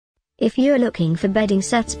If you're looking for bedding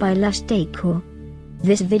sets by Lush Decor,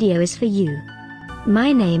 this video is for you.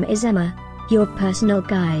 My name is Emma, your personal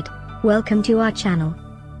guide. Welcome to our channel.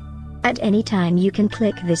 At any time you can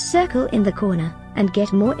click this circle in the corner, and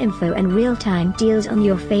get more info and real-time deals on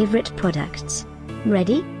your favorite products.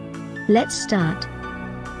 Ready? Let's start.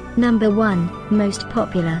 Number 1, Most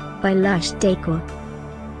Popular, by Lush Decor.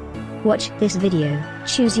 Watch this video,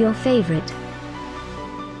 choose your favorite.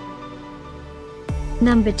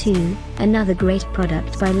 Number 2, another great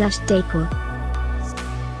product by Lush Decor.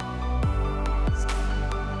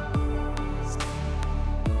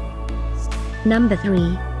 Number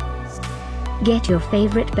 3. Get your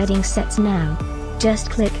favorite bedding sets now. Just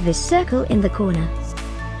click this circle in the corner.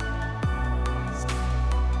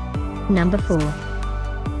 Number 4.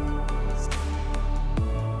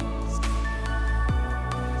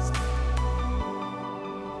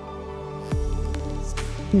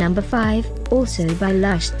 Number 5, also by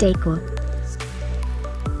Lush Decor.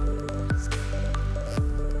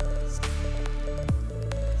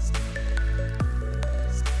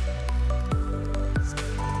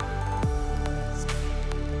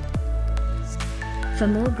 For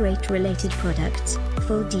more great related products,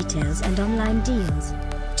 full details and online deals,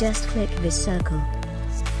 just click this circle.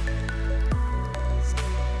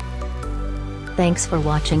 Thanks for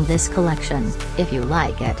watching this collection. If you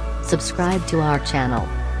like it, subscribe to our channel.